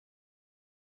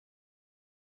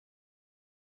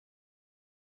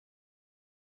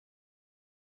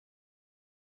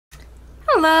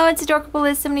Hello, it's Adorable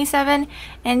Liz 77,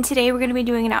 and today we're going to be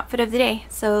doing an outfit of the day,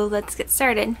 so let's get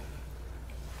started.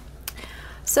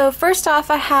 So first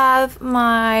off, I have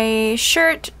my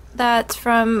shirt that's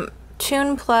from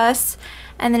Tune Plus,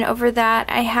 and then over that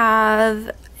I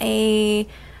have a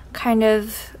kind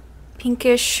of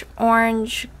pinkish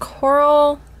orange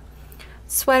coral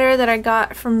sweater that I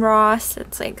got from Ross.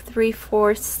 It's like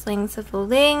 3/4 lengths of the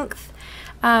length.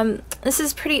 This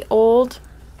is pretty old.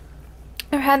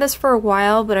 I've had this for a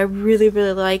while, but I really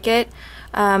like it.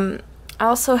 I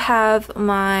also have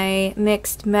my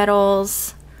mixed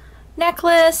metals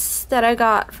necklace that I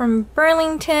got from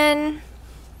Burlington.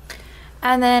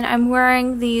 And then I'm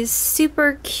wearing these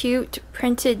super cute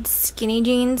printed skinny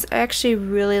jeans. I actually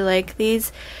really like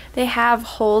these. They have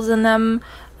holes in them.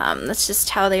 That's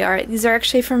just how they are. These are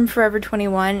actually from Forever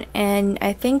 21, and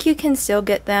I think you can still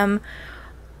get them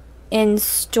in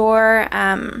store.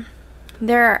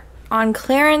 They're on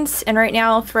clearance, and right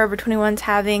now Forever 21's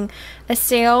having a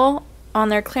sale on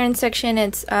their clearance section.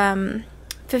 It's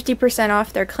 50%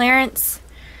 off their clearance,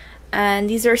 and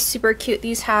these are super cute.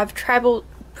 These have tribal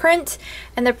print,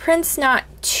 and the print's not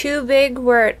too big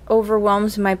where it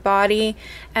overwhelms my body,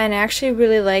 and I actually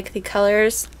really like the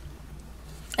colors.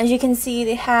 As you can see,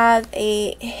 they have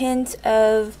a hint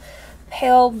of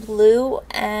pale blue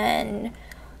and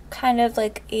kind of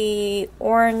like a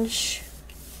orange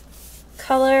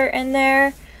color in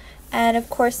there, and of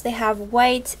course they have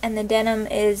white, and the denim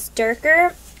is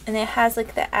darker, and it has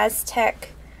like the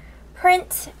Aztec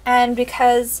print, and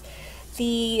because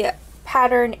the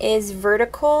pattern is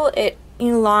vertical, it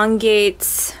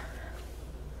elongates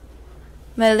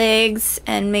my legs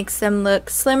and makes them look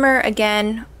slimmer.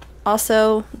 Again,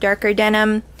 also darker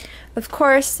denim. Of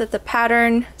course, that the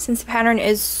pattern, since the pattern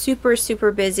is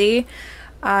super busy,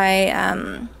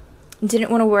 I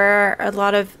didn't want to wear a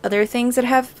lot of other things that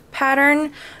have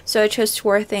pattern, so I chose to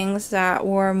wear things that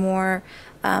were more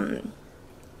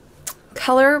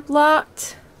color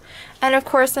blocked. And of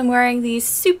course I'm wearing these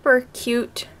super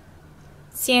cute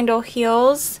sandal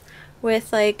heels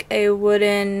with like a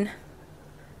wooden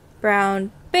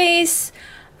brown base.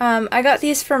 I got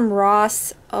these from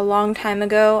Ross a long time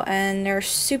ago, and they're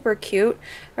super cute.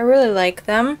 I really like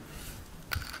them.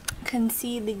 You can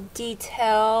see the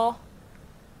detail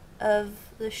of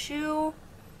the shoe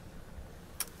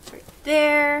right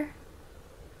there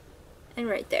and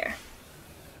right there.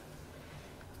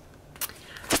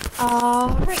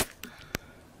 Alright.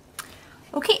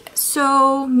 Okay,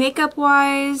 so makeup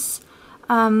wise,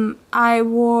 I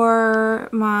wore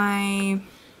my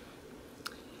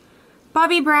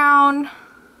Bobbi Brown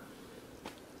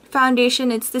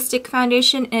foundation. It's the stick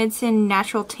foundation, and it's in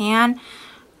Natural Tan.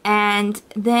 And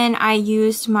then I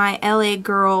used my LA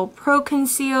Girl Pro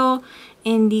Conceal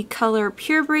in the color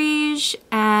Pure Beige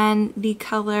and the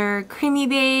color Creamy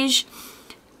Beige.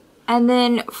 And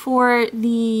then for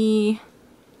the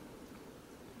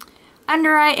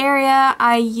under eye area,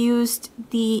 I used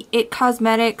the It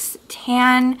Cosmetics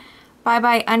Tan Bye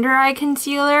Bye Under Eye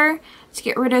Concealer to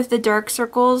get rid of the dark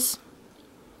circls.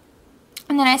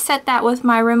 And then I set that with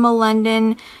my Rimmel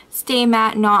London Stay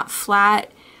Matte Not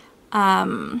Flat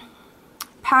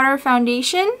powder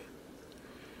foundation,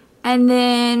 and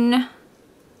then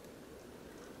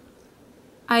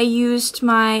I used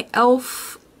my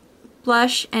e.l.f.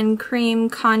 blush and cream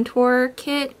contour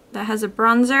kit that has a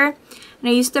bronzer, and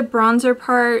I used the bronzer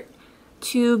part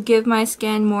to give my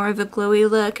skin more of a glowy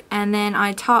look, and then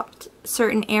I topped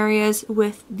certain areas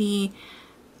with the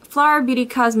Flower Beauty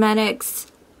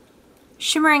Cosmetics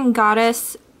Shimmering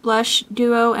Goddess blush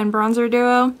duo and bronzer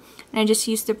duo, and I just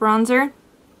used the bronzer.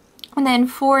 And then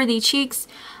for the cheeks,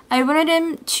 I wanted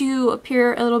them to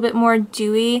appear a little bit more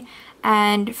dewy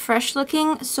and fresh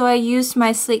looking, so I used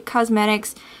my Sleek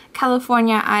Cosmetics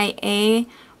California IA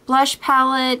blush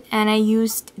palette, and I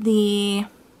used the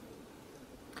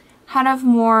kind of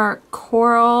more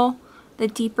coral, the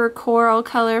deeper coral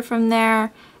color from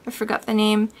there. I forgot the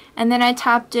name. And then I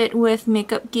topped it with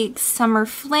Makeup Geek's Summer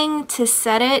Fling to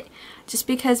set it. Just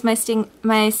because my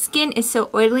skin is so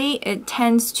oily, it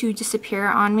tends to disappear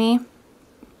on me.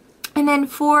 And then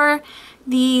for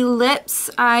the lips,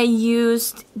 I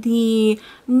used the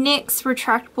NYX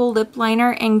Retractable Lip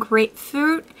Liner in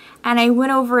Grapefruit, and I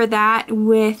went over that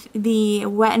with the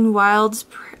Wet n Wild's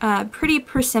Pretty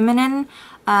Persimmon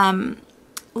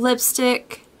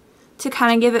lipstick to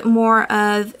kind of give it more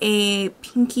of a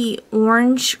pinky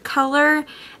orange color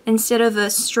instead of a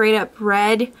straight up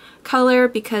red color,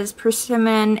 because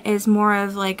persimmon is more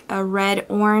of like a red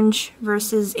orange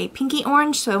versus a pinky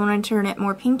orange, so I wanted to turn it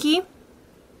more pinky.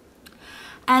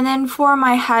 And then for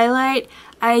my highlight,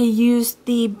 I used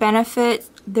the Benefit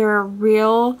Their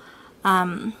Real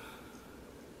Oh,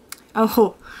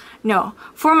 no.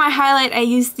 For my highlight, I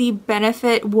used the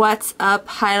Benefit What's Up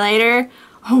highlighter.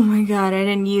 Oh my god, I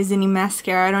didn't use any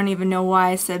mascara. I don't even know why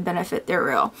I said Benefit, they're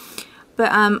real.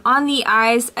 But on the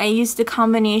eyes, I used a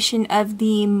combination of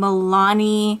the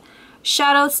Milani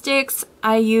shadow sticks.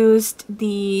 I used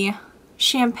the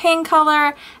champagne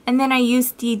color, and then I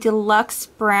used the deluxe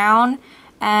brown,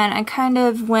 and I kind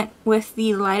of went with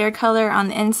the lighter color on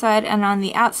the inside, and on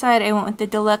the outside I went with the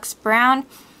deluxe brown.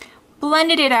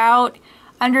 Blended it out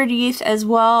underneath as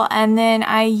well, and then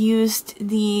I used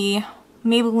the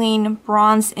Maybelline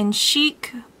Bronze and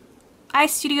Chic Eye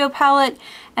Studio palette,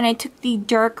 and I took the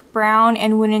dark brown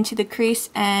and went into the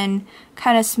crease and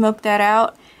kind of smoked that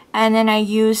out. And then I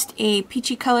used a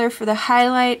peachy color for the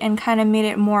highlight and kind of made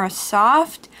it more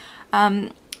soft.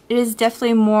 It is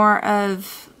definitely more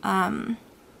of like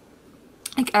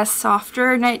a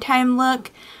softer nighttime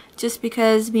look, just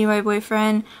because me and my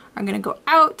boyfriend are gonna go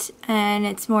out and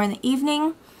it's more in the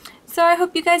evening. So I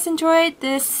hope you guys enjoyed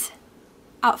this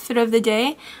outfit of the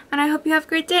day, and I hope you have a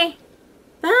great day.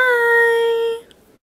 Bye!